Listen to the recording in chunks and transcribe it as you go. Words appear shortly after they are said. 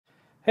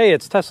Hey,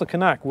 it's Tesla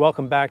Canuck.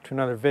 Welcome back to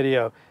another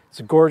video. It's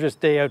a gorgeous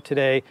day out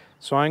today,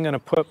 so I'm going to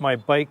put my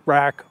bike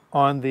rack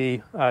on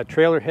the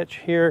trailer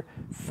hitch here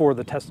for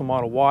the Tesla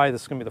Model Y.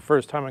 This is going to be the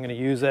first time I'm going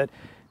to use it.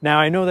 Now,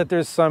 I know that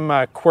there's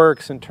some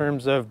quirks in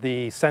terms of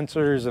the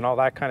sensors and all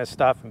that kind of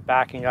stuff, and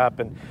backing up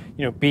and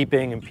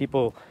beeping, and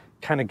people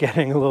kind of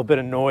getting a little bit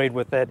annoyed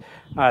with it.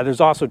 There's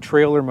also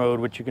trailer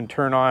mode, which you can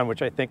turn on,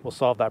 which I think will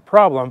solve that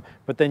problem,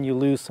 but then you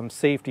lose some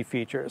safety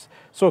features.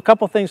 So a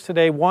couple things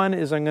today. One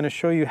is I'm going to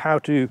show you how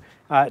to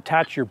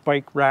attach your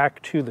bike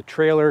rack to the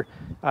trailer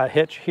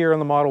hitch here on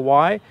the Model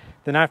Y.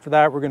 Then after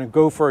that, we're going to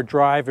go for a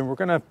drive, and we're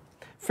going to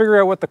figure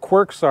out what the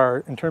quirks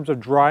are in terms of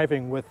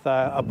driving with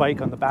a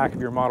bike on the back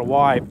of your Model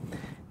Y.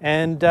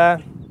 And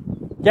yeah,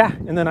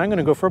 and then I'm going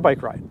to go for a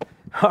bike ride.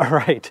 All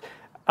right,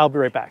 I'll be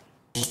right back.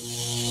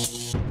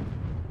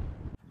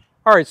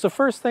 All right, so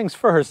first things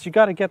first, you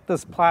got to get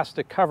this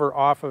plastic cover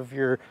off of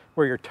where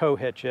your tow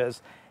hitch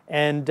is.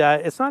 And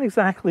it's not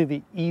exactly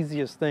the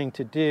easiest thing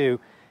to do.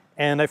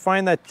 And I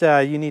find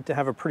that you need to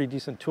have a pretty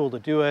decent tool to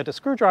do it. A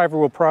screwdriver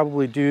will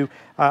probably do.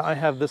 I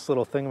have this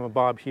little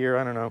thingamabob here,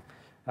 I don't know.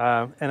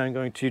 And I'm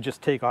going to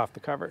just take off the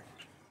cover.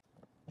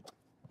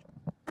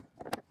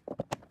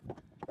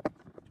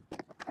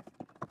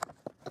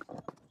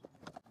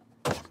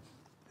 There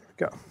we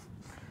go.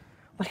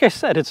 Like I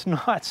said, it's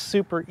not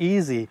super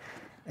easy.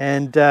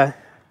 And I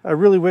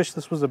really wish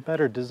this was a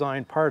better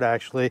designed part,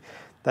 actually,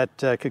 that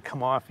could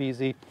come off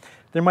easy.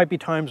 There might be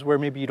times where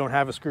maybe you don't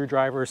have a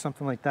screwdriver or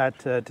something like that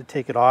to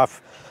take it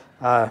off.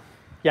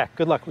 Yeah,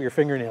 good luck with your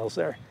fingernails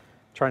there,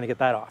 trying to get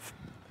that off.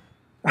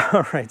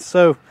 All right,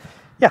 so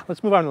yeah,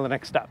 let's move on to the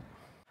next step.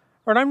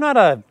 All right, I'm not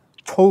a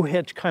tow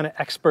hitch kind of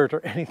expert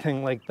or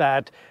anything like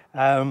that.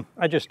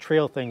 I just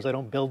trail things, I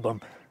don't build them.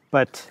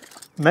 But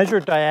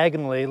measured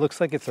diagonally, it looks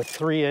like it's a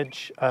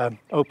 3-inch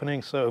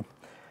opening, so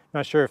I'm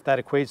not sure if that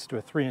equates to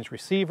a 3-inch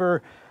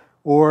receiver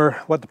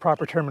or what the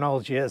proper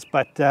terminology is,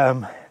 but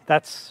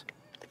that's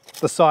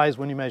the size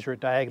when you measure it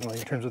diagonally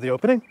in terms of the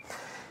opening.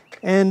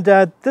 And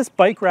this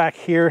bike rack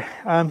here,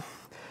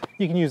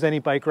 you can use any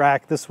bike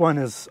rack. This one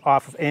is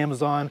off of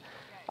Amazon.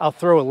 I'll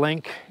throw a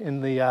link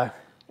in the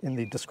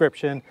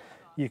description.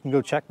 You can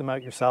go check them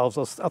out yourselves.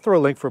 I'll throw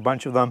a link for a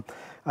bunch of them.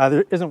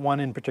 There isn't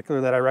one in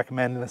particular that I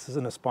recommend, and this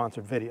isn't a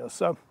sponsored video.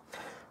 So,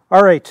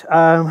 all right,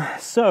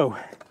 so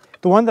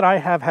the one that I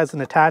have has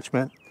an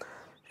attachment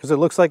because it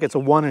looks like it's a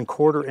 1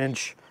 1/4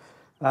 inch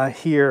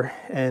here,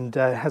 and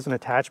has an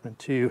attachment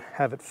to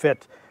have it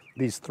fit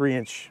these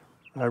 3-inch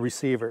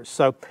receivers.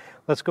 So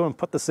let's go and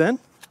put this in.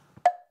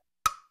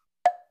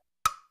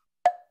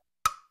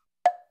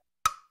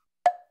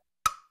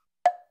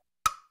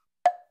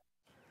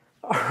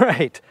 All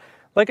right,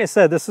 like I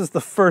said, this is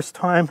the first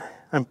time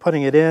I'm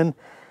putting it in.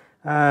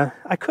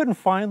 I couldn't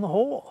find the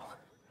hole.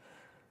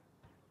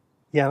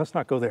 Yeah, let's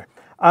not go there.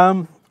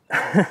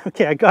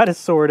 Okay, I got it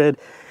sorted.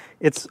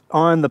 It's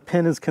on, the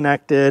pin is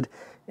connected,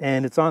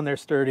 and it's on there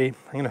sturdy.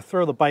 I'm going to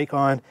throw the bike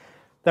on,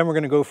 then we're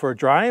going to go for a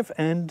drive,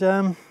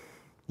 and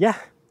yeah,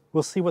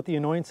 we'll see what the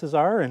annoyances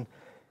are and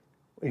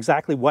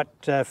exactly what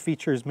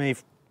features may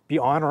be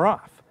on or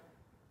off.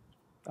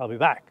 I'll be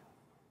back.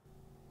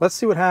 Let's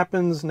see what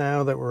happens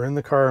now that we're in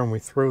the car and we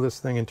throw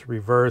this thing into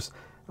reverse.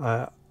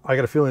 I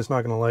got a feeling it's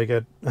not going to like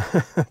it,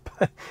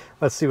 but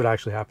let's see what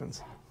actually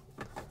happens.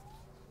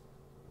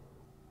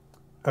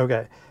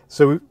 Okay,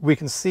 so we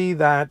can see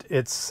that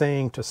it's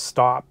saying to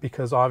stop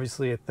because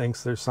obviously it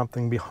thinks there's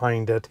something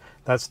behind it.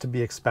 That's to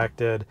be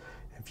expected.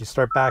 If you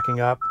start backing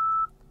up,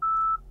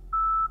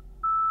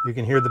 you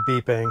can hear the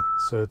beeping,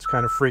 so it's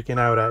kind of freaking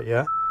out at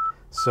you.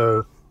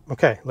 So,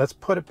 okay, let's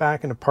put it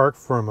back into park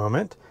for a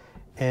moment.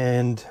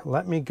 And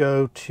let me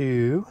go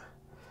to,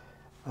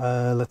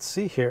 let's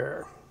see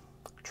here,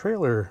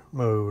 trailer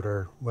mode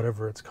or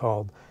whatever it's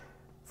called.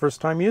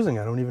 First time using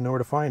it, I don't even know where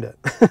to find it.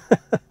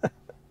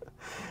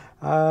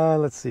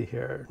 Let's see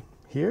here.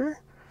 Here?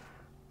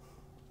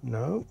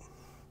 No.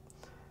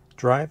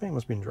 Driving?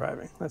 Must be in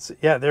driving. Let's see.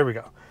 Yeah, there we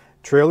go.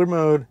 Trailer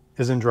mode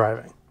is in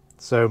driving.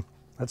 So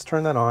let's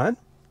turn that on.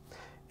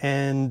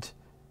 And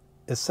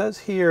it says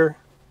here,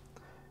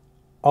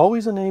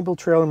 always enable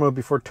trailer mode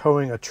before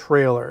towing a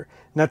trailer.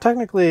 Now,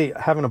 technically,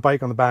 having a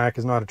bike on the back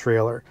is not a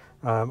trailer.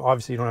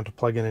 Obviously, you don't have to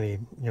plug in any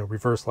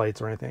reverse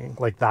lights or anything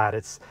like that.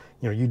 It's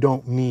you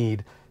don't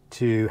need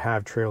to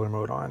have trailer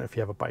mode on if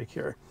you have a bike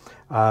here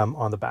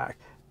on the back.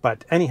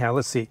 But anyhow,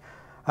 let's see.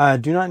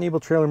 Do not enable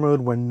trailer mode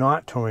when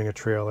not towing a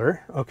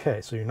trailer. Okay,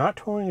 so you're not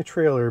towing a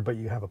trailer, but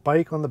you have a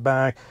bike on the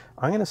back.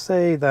 I'm going to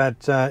say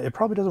that it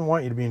probably doesn't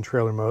want you to be in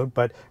trailer mode,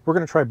 but we're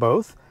going to try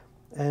both.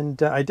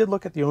 And I did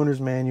look at the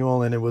owner's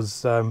manual, and it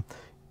was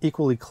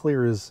equally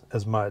clear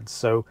as mud.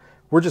 So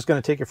we're just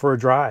going to take it for a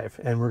drive,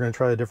 and we're going to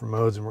try the different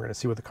modes, and we're going to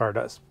see what the car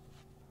does.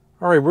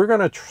 All right, we're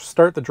going to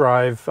start the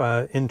drive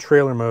in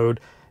trailer mode.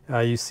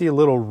 You see a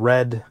little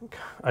red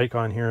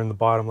icon here in the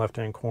bottom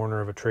left-hand corner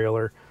of a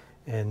trailer,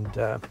 and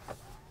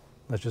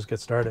let's just get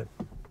started.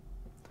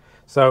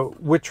 So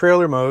with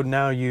trailer mode,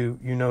 now you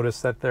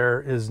notice that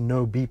there is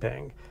no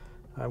beeping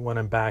when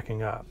I'm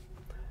backing up.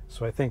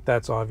 So I think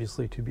that's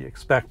obviously to be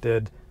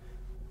expected.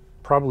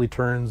 probably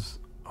turns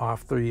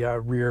off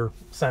the rear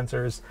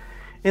sensors.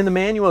 In the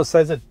manual, it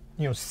says that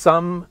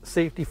some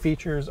safety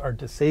features are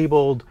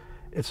disabled.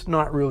 It's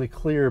not really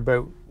clear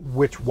about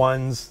which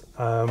ones.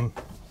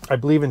 I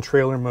believe in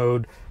trailer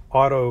mode,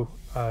 auto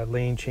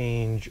lane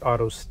change,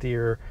 auto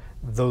steer,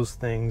 those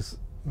things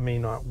may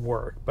not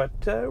work, but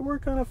we're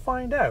going to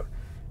find out.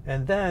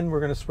 And then we're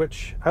going to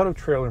switch out of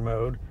trailer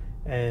mode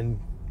and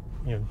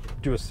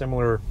do a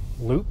similar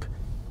loop,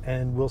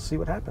 and we'll see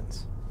what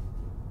happens.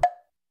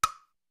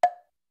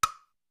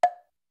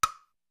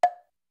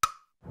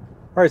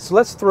 All right, so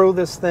let's throw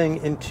this thing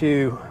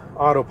into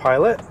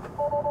Autopilot.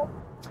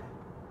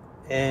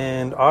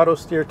 And auto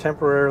steer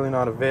temporarily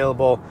not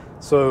available.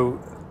 So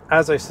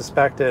as I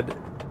suspected,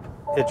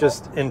 it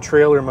just in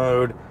trailer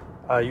mode,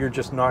 you're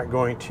just not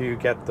going to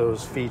get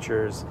those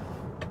features.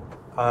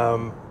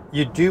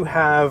 You do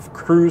have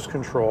cruise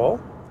control,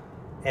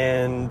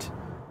 and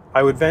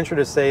I would venture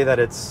to say that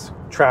it's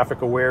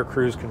traffic aware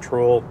cruise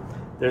control.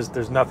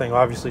 There's nothing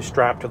obviously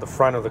strapped to the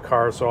front of the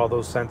car, so all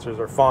those sensors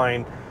are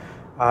fine.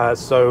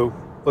 So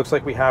looks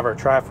like we have our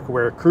traffic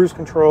aware cruise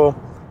control,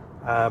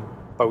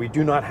 but we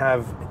do not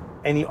have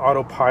any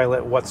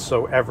autopilot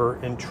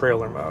whatsoever in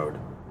trailer mode.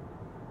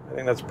 I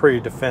think that's pretty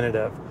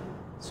definitive.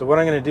 So what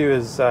I'm going to do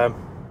is I'm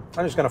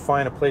just going to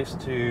find a place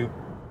to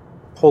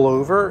pull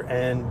over,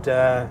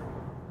 and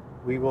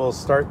we will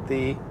start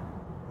the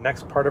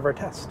next part of our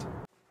test.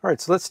 All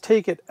right, so let's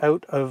take it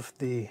out of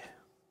the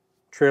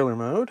trailer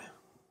mode.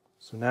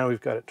 So now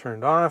we've got it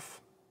turned off,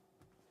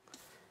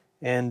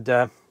 and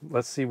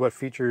let's see what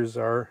features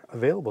are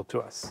available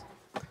to us.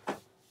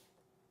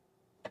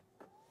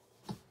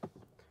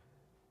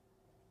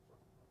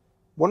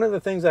 One of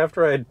the things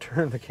after I had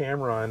turned the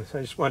camera on,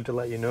 I just wanted to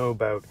let you know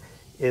about,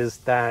 is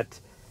that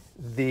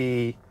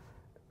the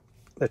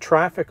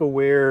traffic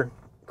aware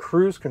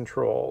cruise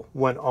control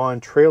when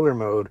on trailer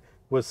mode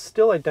was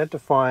still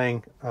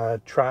identifying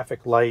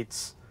traffic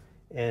lights,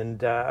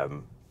 and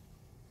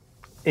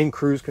in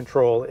cruise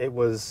control it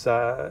was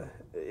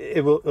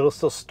it'll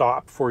still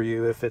stop for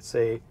you if it's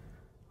a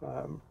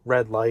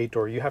red light,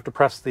 or you have to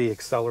press the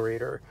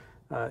accelerator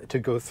to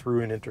go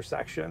through an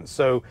intersection.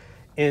 So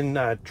in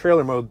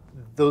trailer mode,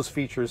 those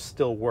features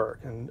still work,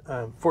 and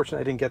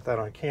fortunately I didn't get that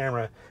on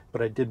camera,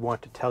 but I did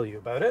want to tell you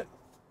about it.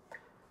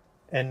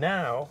 And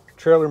now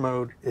trailer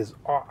mode is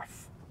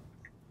off.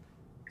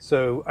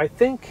 So I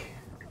think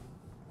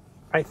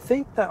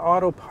that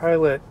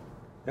autopilot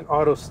and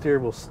auto steer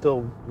will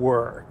still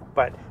work,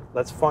 but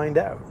let's find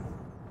out.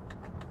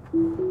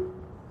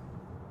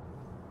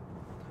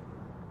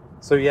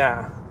 So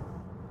yeah,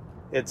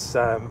 it's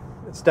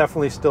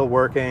definitely still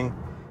working.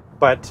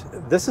 But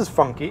this is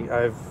funky.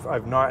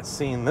 I've not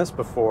seen this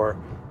before.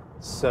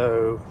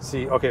 So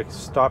see, okay,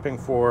 stopping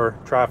for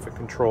traffic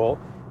control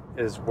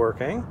is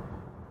working.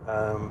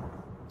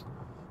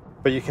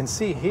 But you can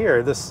see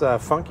here this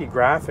funky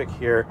graphic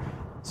here.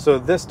 So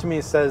this to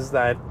me says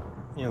that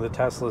the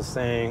Tesla is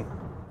saying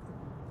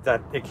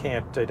that it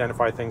can't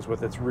identify things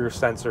with its rear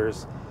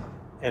sensors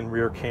and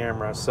rear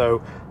camera.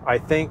 So I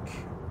think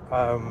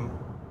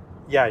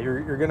yeah,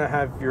 you're going to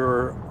have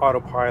your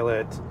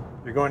autopilot.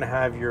 You're going to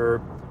have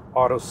your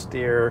auto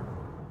steer.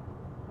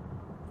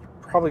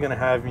 You're probably going to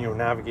have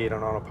navigate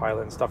on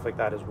autopilot and stuff like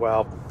that as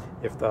well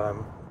if the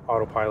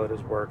autopilot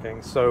is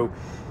working. So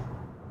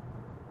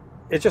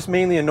it's just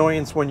mainly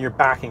annoyance when you're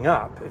backing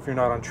up if you're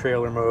not on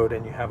trailer mode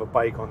and you have a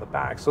bike on the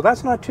back. So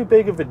that's not too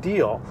big of a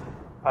deal.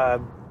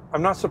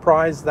 I'm not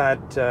surprised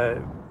that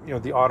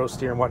the auto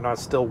steer and whatnot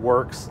still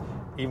works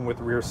even with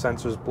rear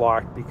sensors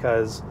blocked,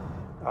 because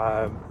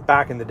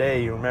back in the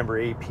day, you remember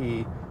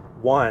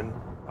AP1,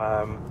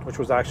 which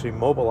was actually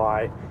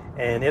Mobileye,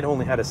 and it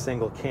only had a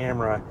single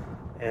camera,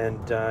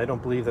 and I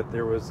don't believe that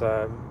there was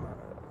a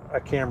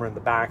camera in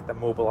the back that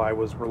Mobileye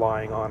was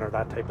relying on, or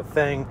that type of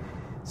thing.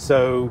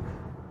 So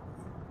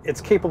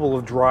it's capable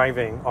of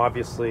driving,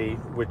 obviously,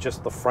 with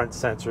just the front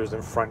sensors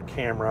and front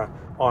camera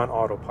on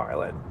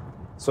autopilot.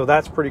 So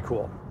that's pretty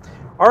cool.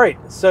 All right,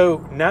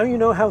 so now you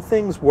know how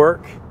things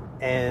work,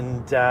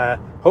 and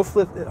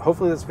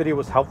hopefully this video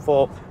was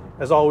helpful.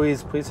 As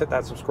always, please hit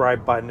that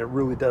subscribe button. It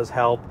really does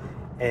help,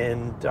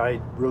 and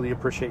I really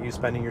appreciate you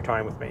spending your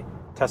time with me.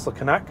 Tesla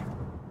Canuck,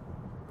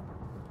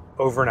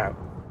 over and out.